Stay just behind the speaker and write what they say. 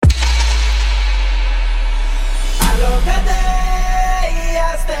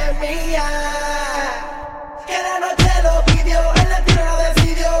es mía. Que la noche lo pidió, el destino lo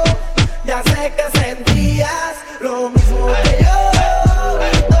decidió. Ya sé que sentías lo mismo que yo.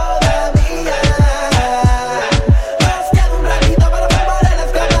 Todavía nos queda un ratito para formar el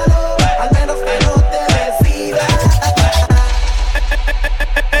escándalo. Al menos que no te decidas.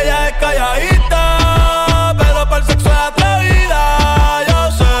 Ella es calladita, pero para el sexo es atrevida.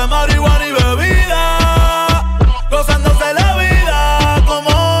 Yo sé marihuana y bebida, gozándose la vida como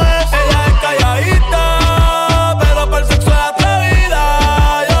es. Ella es calladita, pero para el sexo es atrevida.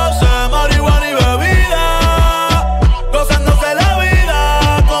 Yo sé marihuana y bebida, gozándose la vida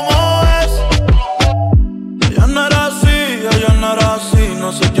como es. Ella no era así,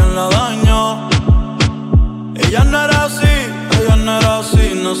 no sé quién la dañó. Ella no era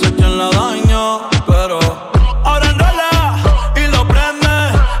así, no sé quién la dañó. Pero ahora enrola y lo prende.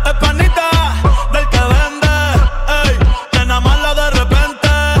 Es panita del que vende. Ey, que nada más la de repente.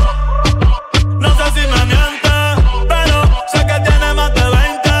 No sé si me miente, pero sé que tiene más de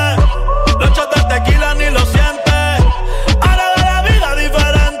 20. Los shots de tequila ni lo siente. Ahora ve la vida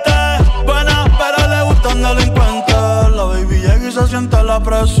diferente. Buena, pero le gustan delincuentes. La baby llega y se siente la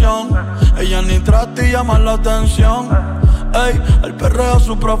presión. Ella ni trata y llama la atención. Ey, el perreo es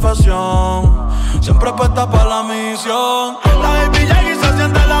su profesión. Siempre puesta para la misión. La baby llega y se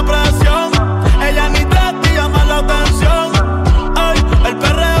siente la presión. Ella ni trata y llama la atención. Ey, el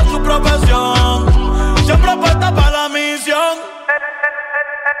perreo es su profesión. Siempre puesta para la misión.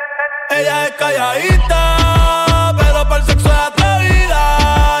 Ella es calladita, pero para el sexo es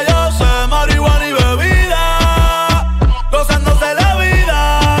atrevida. Yo sé marihuana y bebida, gozándose la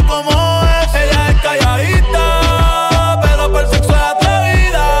vida como es. Ella es calladita, pero para el sexo es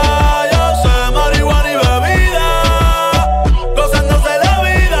atrevida. Yo sé marihuana y bebida, gozándose la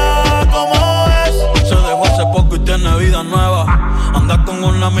vida como es. Se dejó hace poco y tiene vida nueva. Anda con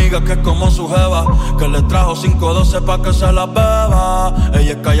una amiga que es como su jeva, que le trajo 512 pa' que se la beba.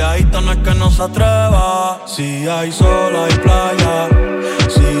 Ella es calladita, no es que no se atreva. Si hay sol, hay playa.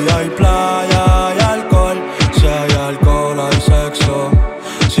 Si hay playa, hay alcohol. Si hay alcohol, hay sexo.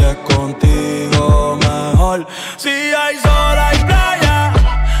 Si es contigo, mejor. Si hay sol, hay playa.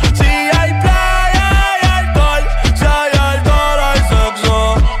 Si hay playa, hay alcohol. Si hay alcohol, hay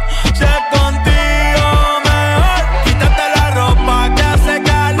sexo. Si es contigo, mejor. Quítate la ropa que hace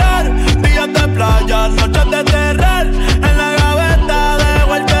calor. Días de playa, noches de terror. En la gaveta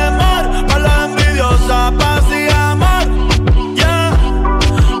dejo el temor. Pa' la envidiosa, paz y amor. Yeah,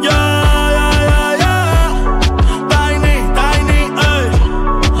 yeah, yeah, yeah, yeah. Tiny, tiny, ey.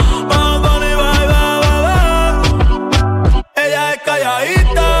 Vamos, Bonnie, bye, bye, bye, bye. Ella es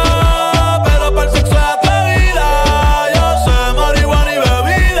calladita, pero para el sexo es atrevida. Yo sé marihuana y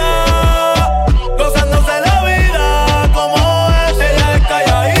bebida, gozándose la vida como es. Ella es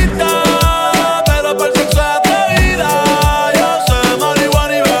calladita, pero para el sexo es atrevida. Yo sé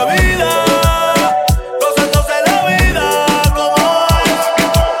marihuana y bebida, gozándose la vida como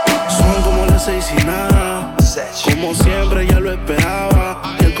es. Son como las 6 y nada. Como siempre ya lo esperaba.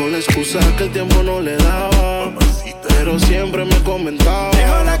 Y él con la excusa que el tiempo no le daba, pero siempre me comentaba.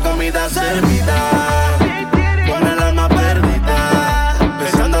 Dejo la comida servida, con el alma perdida,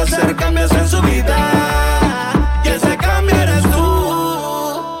 pensando hacer cambios en su vida. Y ese cambio eres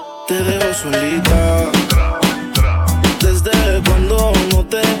tú. Te dejo solita. Desde cuando no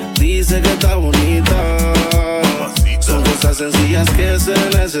te dice que está bonita. Son cosas sencillas que se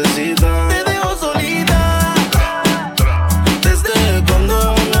necesitan. Te dejo solita. Desde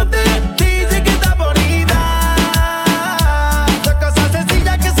cuando no te Dice que está bonita. Son cosas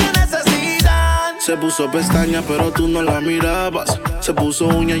sencillas que se necesitan. se puso pestaña pero tú no la mirabas. Se puso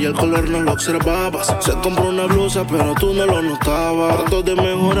uña y el color no lo observabas. Se compró una blusa pero tú no lo notabas. Trató de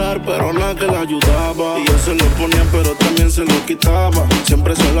mejorar pero nada que la ayudaba. Y yo se lo ponía pero también se lo quitaba.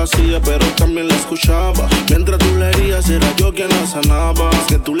 Siempre se lo hacía pero también la escuchaba. Mientras tú le herías era yo quien la sanaba. Es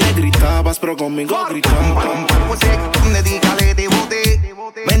que tú le gritabas pero conmigo gritaba. Dedícale de bote.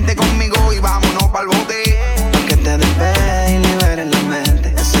 Vente conmigo y vámonos pa'l bote. Pa' que te despejes y liberes la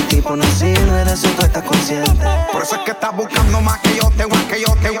mente. Ese tipo no sirve, de eso tú estás consciente. Por eso es que estás buscando más que yo te.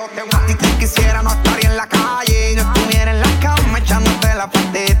 A ti te quisiera, no estaría en la calle. No estuviera en la cama echándote la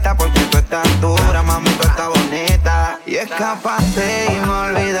patita. Porque tú estás dura, mami, tú estás bonita. Y escapaste y me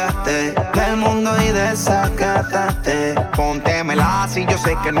olvidaste del mundo y desacataste. Póntemela así, yo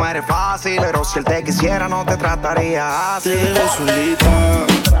sé que no eres fácil. Pero si él te quisiera, no te trataría así. Te dejo solita.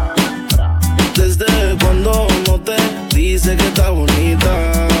 Desde cuando no te dice que está bonita.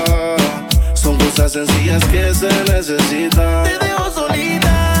 Son cosas sencillas que se necesitan. Te dejo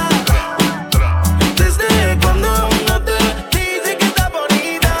solita. Desde cuando No te dice que está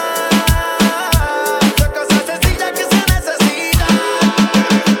bonita.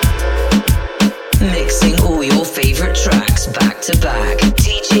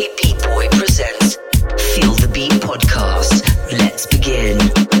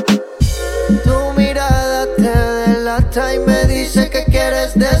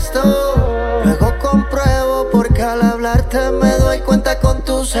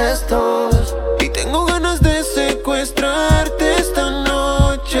 tus gestos. Y tengo ganas de secuestrarte esta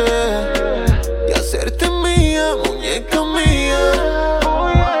noche y hacerte mía, muñeca mía.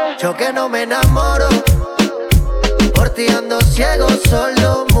 Yo que no me enamoro, por ti ando ciego,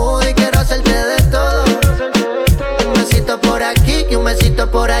 solo, mudo y quiero hacerte de todo. Un besito por aquí y un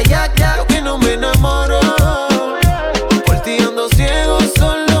besito por allá, ya. Yo que no me enamoro, por ti ando ciego,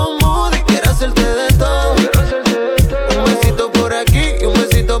 solo, mudo y quiero hacerte de todo. Un besito por aquí y un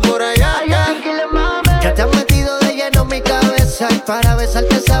besito por allá, ya. Ya te has metido de lleno en mi cabeza y para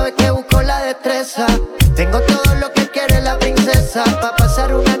besarte sabes que busco la destreza. Tengo todo lo que quiere la princesa pa'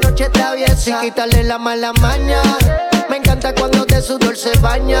 pasar una noche traviesa sin quitarle la mala maña. Me encanta cuando de sudor se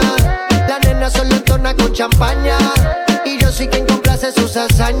baña. La nena solo entona con champaña y yo soy quien complace sus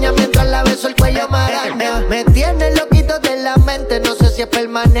hazañas. Mientras la beso el cuello maraña. Me tiene loquito de la mente. No sé si es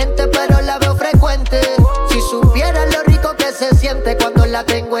permanente pero la veo frecuente. Si supiera lo rico que se siente cuando la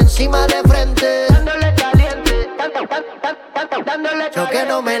tengo encima de frente. Dándole caliente, dándole caliente. Yo que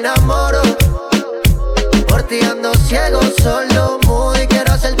no me enamoro, por ti ando ciego, solo, mudo y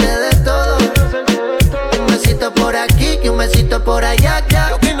quiero hacerte de todo. Un besito por aquí y un besito por allá, ya.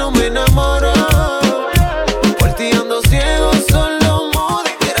 Yo que no me enamoro, por ti ando ciego, solo, mudo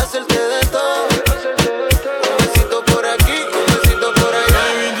y quiero hacerte de todo. Un besito por aquí, un besito por allá.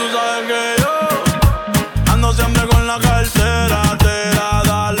 Baby, tú sabes que yo ando siempre con la cartera. Tera,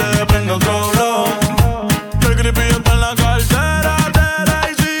 dale, prende otro blow. El creepy está en la cartera. Tera,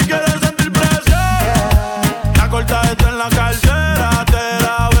 y si quieres sentir presión, la corta está en la cartera.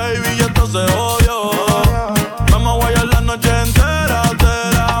 Tera, baby, y esto se jodió. Vamos a guayar la noche entera.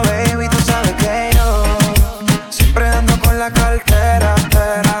 Tera, Baby, tú sabes que yo siempre ando con la cartera.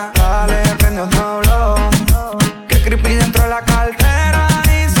 Tera, dale, prende otro blow. Que creepy dentro de la cartera.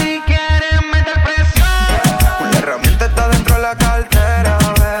 Y si quieres meter presión, la herramienta está dentro de la cartera.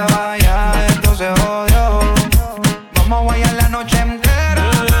 Beba, ya esto se jodió. Vamos a guayar la noche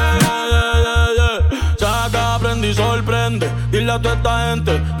entera. Saca, aprende y sorprende. Dile a toda esta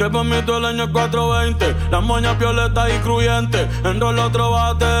gente que por mí todo el año es 420. Las moñas violetas y cruyentes. Enrola otro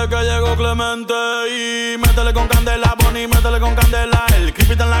bate que llegó Clemente. Y métele con candela, Bonnie, métele con candela. El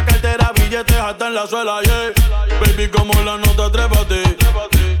creepy está en la cartera, billetes hasta en la suela, yeah. Baby, como la nota, trépate.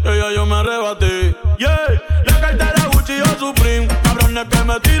 Ella yo me arrebaté, yeah. La cartera Gucci o Supreme. Cabrones que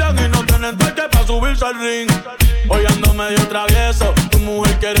me tiran y no tienen toque pa' subirse al ring. Hoy ando medio travieso. Tu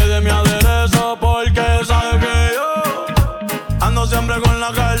mujer quiere de mi aderezo porque sabe que yo ando siempre con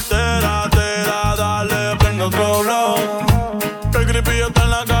la cartera. Tera, dale, prende otro blow. El creepy está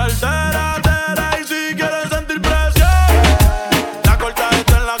en la cartera. Tera, y si quieres sentir presión, la corta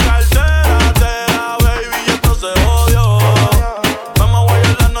está en la cartera. Tera, baby, y esto se jodió. Vamos a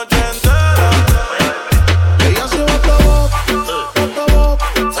guayar la noche entera. Ella se va a acabar,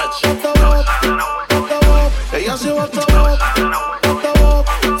 ella se va a acabar.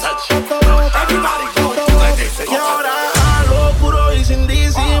 Y ahora a lo puro y sin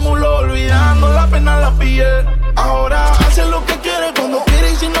disimulo, olvidando la pena la piel. Ahora hace lo que quiere cuando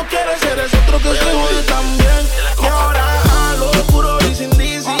quiere y si no quiere eres otro que se jode también. Y ahora a lo puro y sin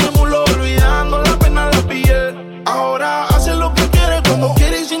disimulo, olvidando la pena la piel. Ahora hace lo que quiere cuando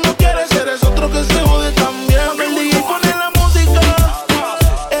quiere y si no quiere eres otro que se jode también. Cuando el DJ pone la música,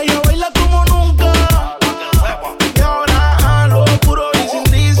 ella baila como nunca. Y ahora a lo puro y sin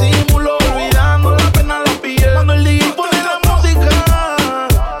disimulo, olvidando la pena la piel. Cuando el DJ pone la música,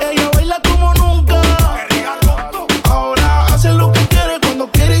 ella baila como nunca. Ahora hace lo que quiere cuando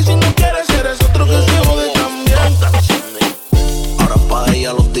quiere y si no quiere eres otro que se jode también. Ahora para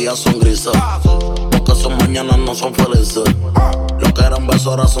ella los días son grises, porque son mañanas no son felices. Lo que eran besos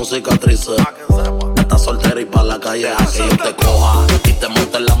ahora son cicatrices. Estás soltera y pa' la calle a que yo te coja y te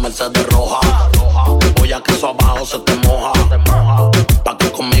monte en la Mercedes roja. Voy a que eso abajo se te moja, pa'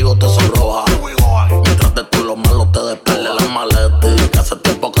 que conmigo te sonroja. Mientras de tú lo malo te despele la maleta, que hace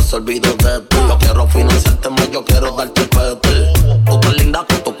tiempo que se olvidó de ti. Yo quiero financiarte más, yo quiero darte el peti. Tú estás linda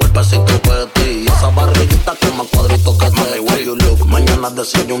con tu cuerpecito peti y esa barriguita con más cuadritos que te. Where you look, mañana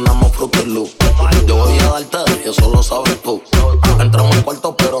desayunamos Fruity Loop. Yo voy a darte y eso lo sabes tú. Entramos al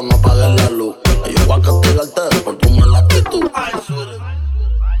cuarto pero no apagues la luz. Yo voy a castigarte por tu mala actitud.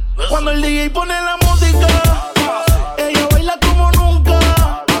 Cuando el DJ pone la música, ella baila como nunca.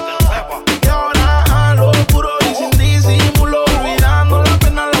 Y ahora a lo puro y sin disimulo, olvidando la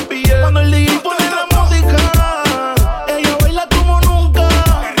pena la piel. Cuando el DJ pone la música, ella baila como nunca.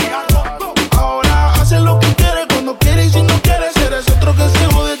 Ahora hace lo que quiere cuando quiere y si no quiere eres otro que se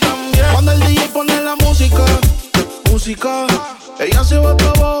jode también. Cuando el DJ pone la música, ella se va a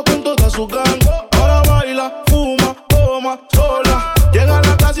acabar con toda su gang. Ahora baila, fuma, toma, sola. Llega a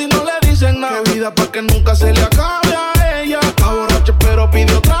la bebida pa' que nunca se le acabe a ella. Está borracha pero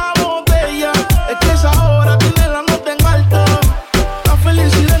pide otra botella. Es que esa hora tiene la nota en alta. La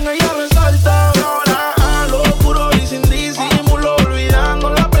felicidad en ella resalta. Y ahora a lo puro y sin disimulo,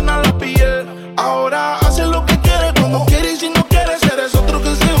 olvidando la pena la piel. Ahora hace lo que quiere, cuando quiere y si no quiere, eres otro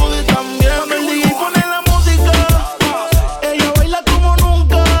que se jode también. Cuando el DJ pone la música, ella baila como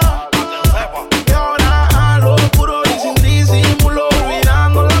nunca. Y ahora a lo puro y sin disimulo,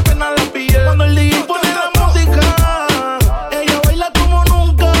 olvidando la pena la piel. Cuando el DJ pone la música, ella baila como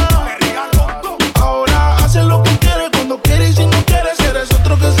nunca. Ahora hace lo que quiere, cuando quiere y si no quiere, eres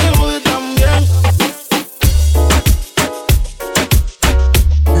otro que se jode también.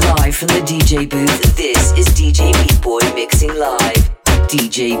 Live from the DJ booth, this is DJ B-Boy mixing live.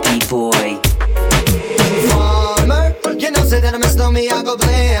 DJ B-Boy. Farmer, you know, say that I'm a snowman, I go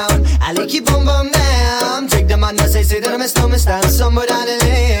blam. I like you boom boom down. Take the man that say that I'm a snowman, stand somewhere down the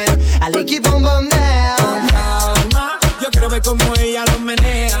lane. I like you boom boom down. Calma, yo quiero ver como ella lo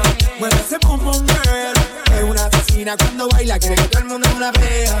menea. Mueve ese pum pum girl. Es una asesina cuando baila, quiere que todo el mundo la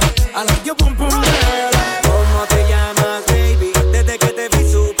vea. I like you pum pum girl. ¿Cómo te llamas, baby? Desde que te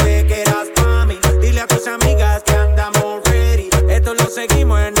vi supe que eras pa' mí. Dile a tus amigas que andamos ready. Esto lo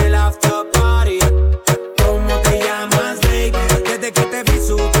seguimos en el after party. ¿Cómo te llamas, baby? Desde que te vi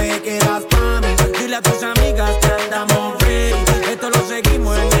supe que eras pa' mí. Dile a tus amigas que andamos ready. Esto lo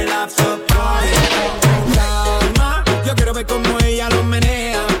seguimos en el after party. Calma, yo quiero ver cómo ella lo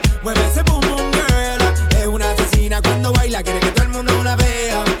menea. Mueve ese boom boom girl. Es una asesina cuando baila, quiere que todo el mundo la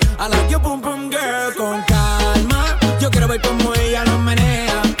vea. I like you boom boom girl. Con calma, yo quiero ver cómo ella lo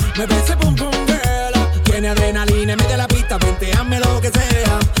menea. Mueve ese boom boom girl. Tiene adrenalina, mete la pista, venteame lo que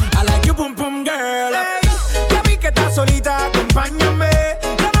sea. I like you boom boom girl. Hey, ya vi que estás solita, acompáñame.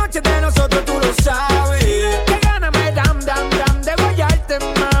 La noche es de nosotros, tú lo sabes. Que gana me dam dam dam de guayarte,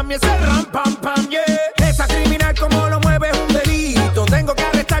 mami. Ese ram pam pam, yeah. Esa criminal como lo mueve es un delito. Tengo que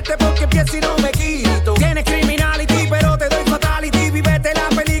arrestarte porque pienso y no me quito. Tienes criminality, pero te doy fatality. Vívete la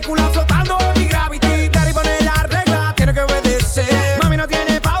película flotando en mi gravity. Daddy pone la regla, tiene que obedecer. Mami no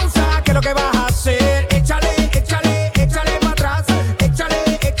tiene pausa, ¿qué es lo que vas a hacer? Échale, échale, échale pa' atrás.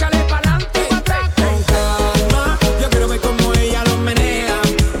 Échale, échale pa'lante y pa' atrás. Con calma, yo quiero ver cómo ella lo menea.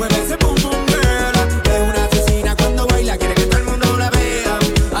 Mueve ese boom boom girl. Es una asesina cuando baila, quiere que todo el mundo la vea.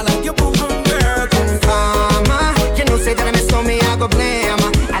 I like you boom boom girl. Con calma, You know, say that I'm a snowman, I go blam.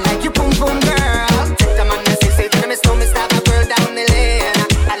 I like you boom boom girl. Take the man that say that I'm a snowman, stop the world down the lane.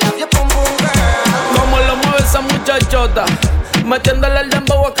 I love you boom boom girl. Como lo mueve esa muchachota, metiéndole el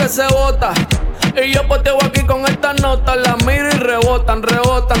dembow a que se bota. Y yo poteo aquí con esta nota, la miro y rebotan,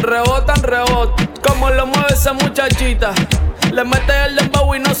 rebotan, rebotan, rebotan. Como lo mueve esa muchachita, le mete el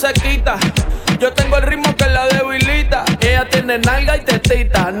dembow y no se quita. Yo tengo el ritmo que la debilita. Ella tiene nalga y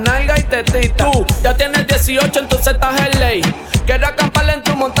tetita, nalga y tetita. Tú ya tienes 18, entonces estás en ley. Quiero acampar en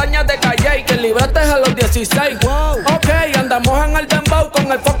tu montaña de Calle, que libraste a los 16. Ok, andamos en el dembow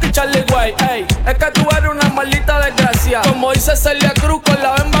con el fucking Charlie Way. Ey, es que tú eres una maldita desgracia. Como dice Celia Cruz con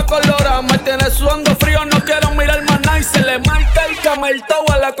la bemba colorada. Me tienes sudando frío, no quiero mirar más nada. Y se le marca el cameltao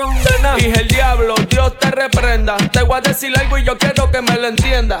a la condena. Dije el diablo, Dios te reprenda. Te voy a decir algo y yo quiero que me lo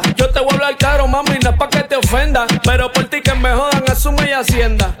entienda. Yo te voy a hablar claro, mami, no es pa' que te ofenda. Pero por ti que me jodan, asume y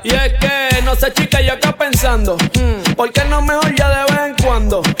hacienda. Y es que, no sé chica, yo acá pensando, ¿por qué no mejor ya de vez en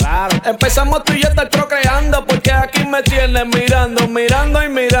cuando? Claro. Empezamos tú y yo a estar procreando, porque aquí me tienes mirando, mirando y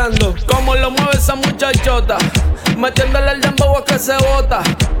mirando. Como lo mueve esa muchachota, metiéndole el dembow a que se bota.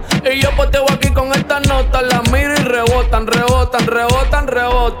 Y yo poteo aquí con esta nota, la miro y rebotan, rebotan, rebotan,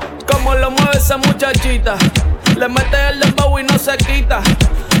 rebotan. Como lo mueve esa muchachita, le mete el dembow y no se quita.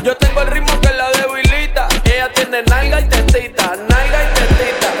 Yo tengo el ritmo que la debilita. Ella tiene nalga y tetita, nalga y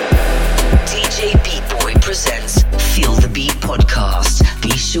tetita. DJ B-Boy presents Feel the Beat podcast.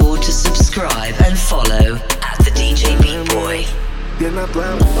 Be sure to subscribe and follow at the DJ B-Boy. Tiene a tu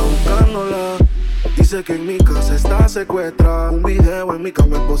hermano buscándola. Dice que en mi casa está secuestrada. Un video en mi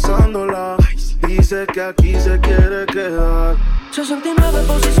cama esposándola. Dice que aquí se quiere quedar. 69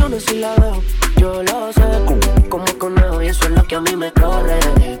 posiciones y la dejo. Yo lo sé, como conejo, y eso es lo que a mí me corre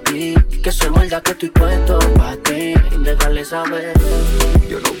de ti. Que soy maldad, que estoy puesto pa' ti. Déjale saber.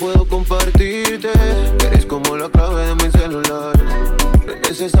 Yo no puedo compartirte, eres como la clave de mi celular. No es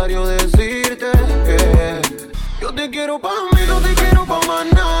necesario decirte que yo te quiero pa' mí, no te quiero pa' más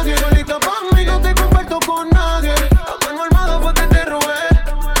nadie. Solita pa' mí, no te comparto con nadie. A mano armada fue que te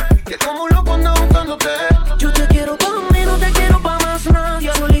robé, que como un loco anda buscándote. Yo te quiero pa' mí, no te quiero pa' más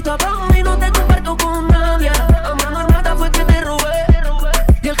nadie. Solita pa' mí, no te comparto con nadie. A mano armada fue que te robé,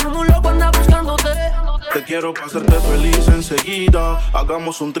 y el como un loco anda buscándote. Te quiero pa' hacerte feliz enseguida.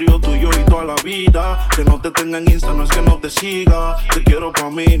 Hagamos un trío tú y yo y toda la vida. Que no te tenga en Insta, no es que no te siga. Te quiero pa'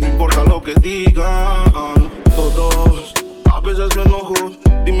 mí, no importa lo que digan. Todos, a veces me enojo.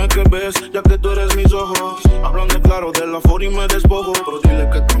 Dime qué ves, ya que tú eres mis ojos. Hablando claro de la for y me despojo. Pero dile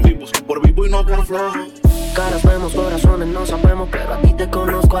que están vivos, que por vivo y no por flojo. Caras vemos, corazones no sabemos, pero a ti te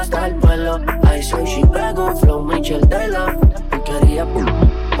conozco hasta el vuelo. I say Chicago, flow Michelle Taylor. Y quería,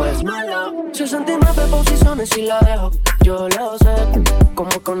 pues malo. 69 posiciones y la dejo. Yo lo sé,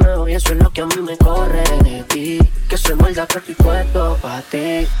 como conejo, y eso es lo que a mí me corre de ti. Que se muerda que estoy puesto pa'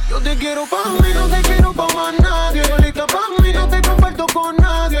 ti. Yo te quiero pa' mí, no te quiero pa' más nadie. Solita pa' mí, no te comparto con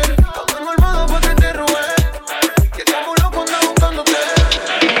nadie. Toma en almohada porque te robé. Que estamos locos, anda buscándote.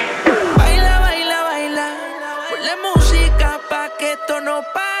 Baila, baila, baila. Ponle música pa' que esto no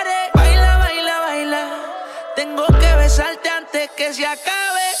pare. Baila, baila, baila. Tengo que besarte antes que se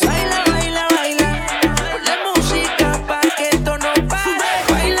acabe. Baila, baila, baila. Ponle música pa' que esto no pare.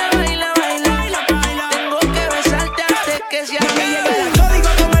 Baila, baila, baila. Tengo que besarte antes que se acabe. Código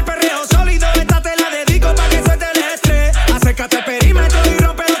con el perreo sólido, esta te la dedico pa' que suelte el estrés. Acércate al perímetro y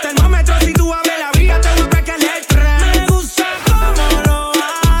rompe los termómetros. Si tú abres la vía, te gusta que le estrés. Me gusta cómo lo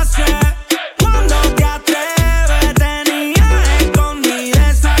haces. Cuando te atreves, tenía escondida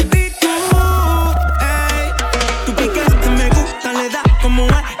esa actitud. Ey, tu piquete me gusta, le da como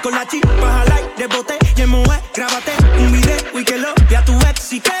es. Con la chispa al aire, bote y emoe. Grábate un video y que lo vea tu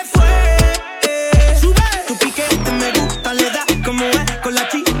ex y que fue. Sube, tu piquete me gusta, le da como es. Con la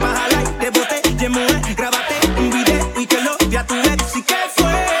chispa al aire, bote y emoe. Grábate un video y que lo vea tu ex y que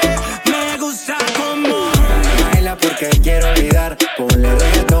fue. Me gusta como baila porque quiero olvidar. Ponle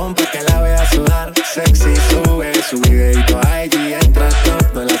reggaetón pa' que la vea sudar. Sexy sube su videito a IG. Entra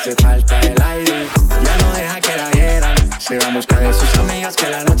top, no le hace falta el ID. Ya no deja que la hieran. Se va a buscar de sus amigas que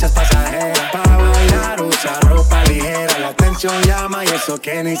la noche es pasajera. Pa' bailar usa ropa ligera. La atención llama y eso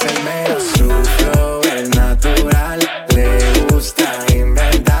que ni se esmera. Su flow es natural. Le gusta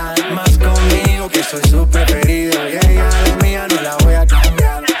inventar. Más conmigo que soy su preferido. Y ella la mía no la voy a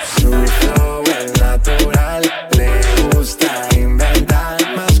cambiar. Su flow es natural. Le gusta inventar.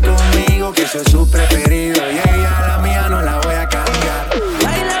 Más conmigo que soy su preferido. Y ella la mía no la voy a cambiar.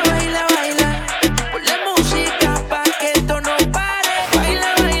 Baila, baila, baila. Ponle música pa' que esto no pare.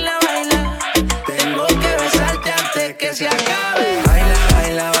 Baila, baila, baila. Tengo que besarte antes que se acabe. Baila,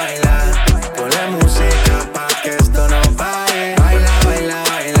 baila, baila. Ponle música pa' que esto no pare. Baila, baila,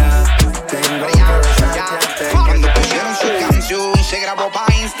 baila. Tengo que besarte antes que Cuando pusieron su canción se grabó pa'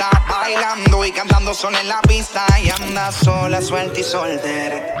 Insta. Bailando y cantando son en la pista. Y anda sola, suelta y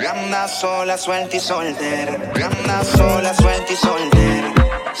soltera. Y anda sola, suelta y soltera. Y anda sola, suelta y soltera.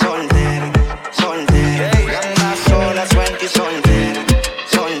 Soltera, soltera. Y anda sola, suelta y soltera.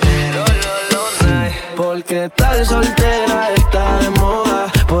 Soltera. Porque tal soltera está de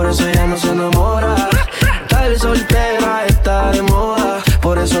moda, por eso ya no se enamora. Tal soltera está de moda,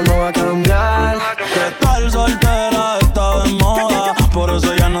 por eso no va a cambiar. Estar soltera está de moda, por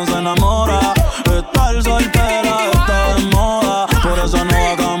eso ya no se enamora. Estar soltera está de moda, por eso no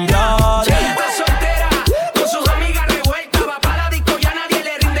va a cambiar. Está soltera, con sus amigas revueltas. Va pa' la disco, ya nadie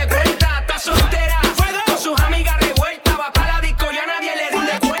le rinde cuenta. Está soltera, con sus amigas revueltas. Va pa' la disco, ya nadie le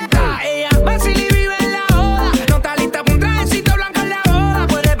rinde cuenta. Ella vacila y vive en la joda. No está lista pa' un trajecito blanco en la boda.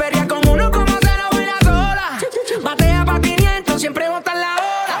 Puede pelear con uno como se lo baila sola. Batea pa' 500, siempre bota en la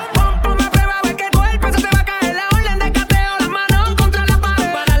hora. Ponme a prueba, a ver que el cuerpo se te va a caer. La orden de cateo, las manos contra la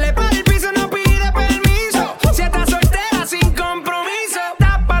pared. Para darle para el piso no pide permiso. Si estás soltera sin compromiso,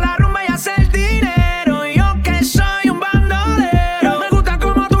 tapa la rumba y hace el dinero. Y yo que soy un bandolero. Me gusta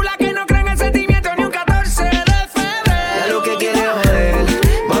como tú, la que no cree en el sentimiento ni un 14 de febrero. Lo que quiere joder,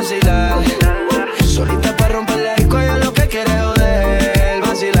 vacilar. Solita para romper la disco, ella lo que quiere joder,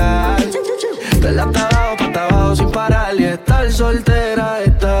 vacilar. Verla hasta abajo sin parar. Y estar soltera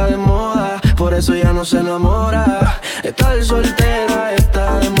está de moda, por eso ya no se enamora. Estar soltera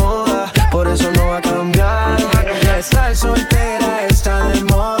está de moda, por eso no va a cambiar. Estar soltera está de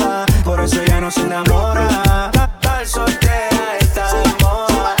moda, por eso ya no se enamora. Estar soltera está de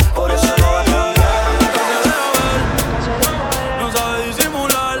moda, por eso no va a cambiar. No sabe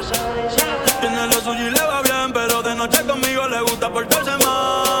disimular, tiene lo suyo y le va bien, pero de noche conmigo le gusta portarse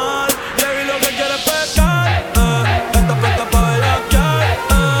mal. Y lo que quiere es pescar, esta puesta pa' bellaquear,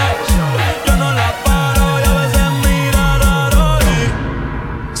 yo no la paro y a veces mira raro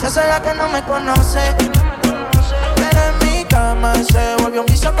y Se hace la que no me conoce, pero en mi cama se volvió un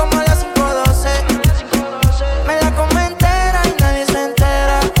guiso como a las 5:12. Me la come entera y nadie se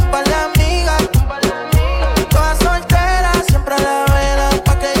entera. Un par de amigas, todas solteras, siempre a la vela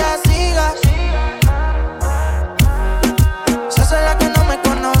pa' que ella siga. Se hace la que no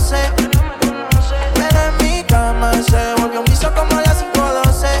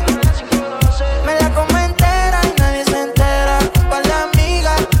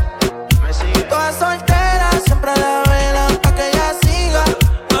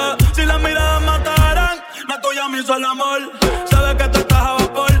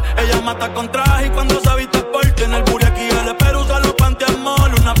mata con traje y cuando se viste por ti en el booty aquí el pero usa los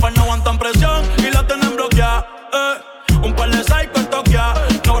pantiamol. Una par no aguantan presión y la tienen bloqueada. Un par de psycho en Tokia.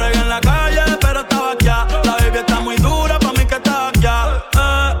 No bregué en la calle, pero estaba aquí. La baby está muy dura, pa' mí que está aquí.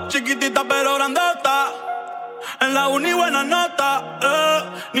 Chiquitita pero grandota. En la uni buena nota.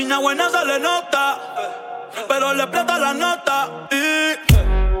 Niña buena se le nota, pero le explota la nota. Y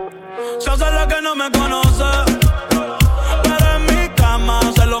se hace la que no me conoce, pero en mi cama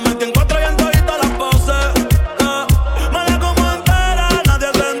se lo metí en 4 y en todita las poses. Mala como entera, nadie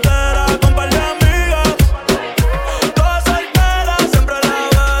se entera. Con par de amigas, todas solteras, siempre la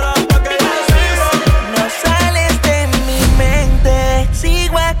verán pa' que yo siga. No sales de mi mente,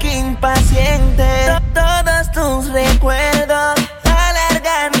 sigo aquí impaciente. Todos tus recuerdos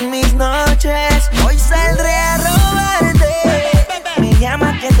alargan mis noches. Hoy saldré a robarte. Me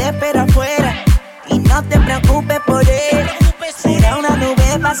llama que te espero afuera y no te preocupes por él. Será una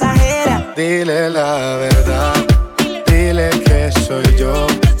nube pasajera. Dile la verdad, dile que soy yo,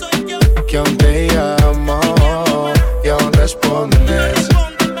 que aún te llamo y aún respondes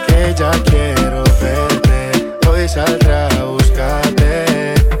que ya quiero verte. Hoy saldré a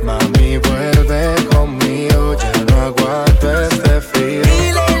buscarte, mami vuelve conmigo, ya no aguanto este frío.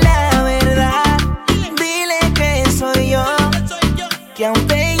 Dile la verdad, dile que soy yo, que aún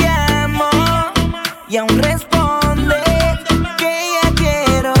te llamo y aún responde que ya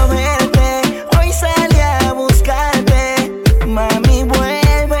quiero verte. Hoy salí a buscarte, mami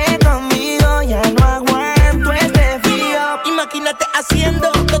vuelve conmigo, ya no aguanto este frío. Imagínate haciendo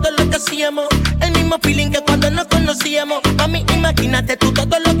todo lo que hacíamos, el mismo feeling que cuando nos conocíamos. Mami, imagínate tú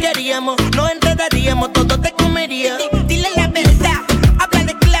todo lo que haríamos, nos enredaríamos, todo te comería. Dile la verdad,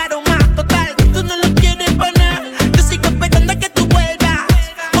 háblale claro, más total, tú no lo quieres para nada. Yo sigo esperando a que tú vuelvas,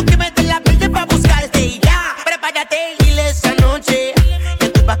 o que me des la verde pa' buscarte y ya. Prepárate, dile esa noche que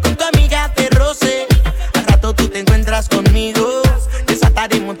tú vas con tu amiga de roce. Al rato tú te encuentras conmigo,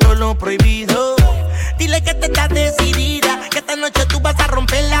 desataremos todo lo prohibido. Dile que te estás decidida, que esta noche tú vas a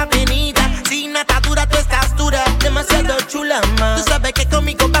romper la avenida. Sin atadura tú estás dura, demasiado chula, ma. Tú sabes que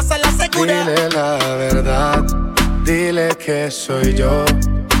conmigo vas a la segura. Dile la verdad, dile que soy yo,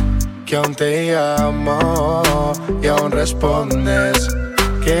 que aún te llamo y aún respondes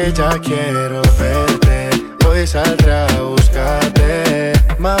que ya quiero verte. Hoy saldré a buscarte,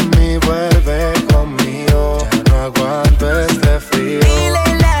 mami vuelve conmigo, ya no aguanto este frío. Dile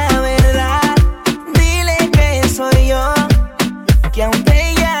la verdad, dile que soy yo, que aún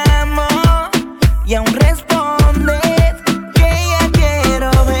te llamo y aún respondes que ya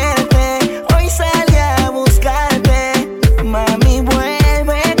quiero verte. Hoy salí a buscarte, mami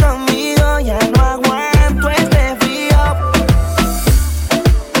vuelve conmigo, ya no aguanto este frío.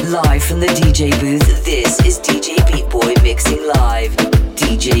 Live from the DJ booth, this is DJ Beat Boy mixing live.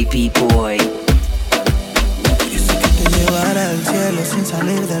 DJ Beat Boy. Te llevara al cielo sin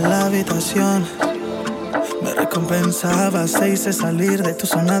salir de la habitación. Me recompensabas, te hice salir de tu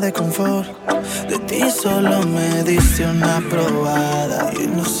zona de confort. De ti solo me diste una probada,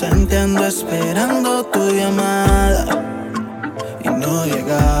 inocente ando esperando tu llamada y no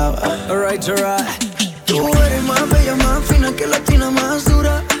llegaba. Alright. Tú eres más bella, más fina que latina, más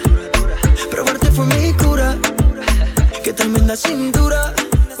dura. Probarte fue mi cura, qué tremenda cintura.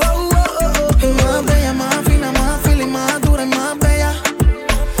 Más bella, más fina, más fina y más dura y más bella.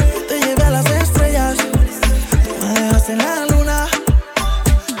 Yo te llevé a las estrellas, tú me dejaste en la luna.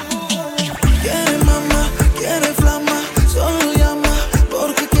 Quiere mamá, quiere flama, solo llama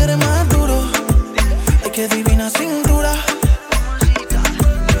porque quiere más duro. Ay, qué divina cintura.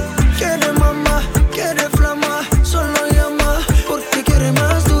 Quiere mamá, quiere flama, solo llama porque quiere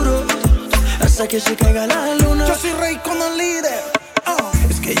más duro. Hasta que se caiga la luna. Yo soy rey con el líder.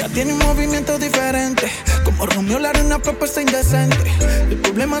 Es que ella tiene un movimiento diferente, como Romeo le haré una propuesta indecente. El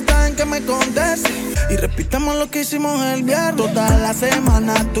problema está en que me conteste y repitamos lo que hicimos el viernes. Toda la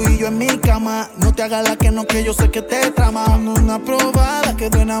semana tú y yo en mi cama. No te hagas la que no, que yo sé que te trama. Una probada,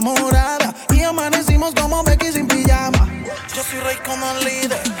 quedó enamorada y amanecimos como Becky sin pijama. Yo soy rey como el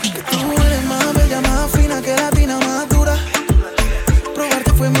líder. Que tú eres más bella, más fina que latina, más dura.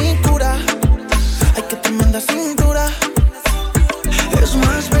 Probarte fue mi cura. Ay, qué tremenda cintura. Es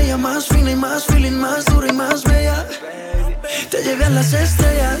más bella, más fina y más feeling, más dura y más bella. Te llevé a las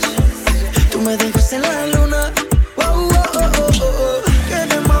estrellas, tú me dejaste en la luna.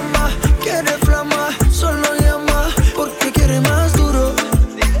 Quiere mamá, quiere flama, solo llama porque quiere más duro.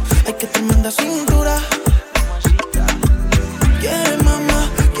 Ay, qué tremenda cintura. Quiere mamá,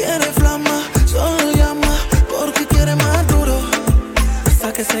 quiere flama, solo llama porque quiere más duro.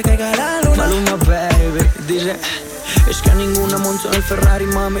 Hasta que se caiga la luna. Maluma, baby, DJ. Es que a ninguna monto en el Ferrari,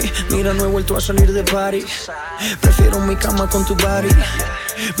 mami. Mira, no he vuelto a salir de party. Prefiero mi cama con tu body,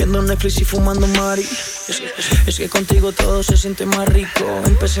 viendo Netflix y fumando mari. Es que contigo todo se siente más rico.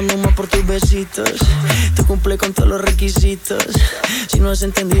 Empecemos más por tus besitos. Tú cumple con todos los requisitos. Si no has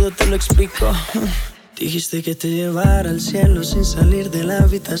entendido te lo explico. Dijiste que te llevara al cielo sin salir de la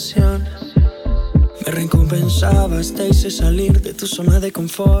habitación. Me recompensabas, te hice salir de tu zona de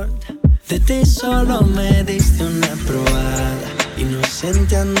confort. De ti solo me diste una probada.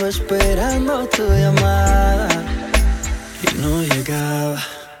 Inocente ando esperando tu llamada y no llegaba.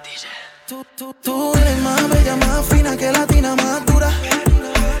 Tú eres más bella, más fina que latina, más dura.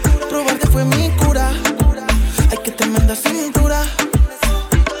 Probarte fue mi cura. Ay, que tremenda cintura.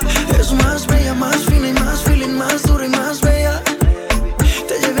 Es más bella, más fina y más feeling, más dura y más bella.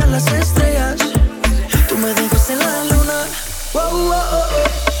 Te llevé a las estrellas. Tú me dejaste en la luna. Oh, oh, oh, oh.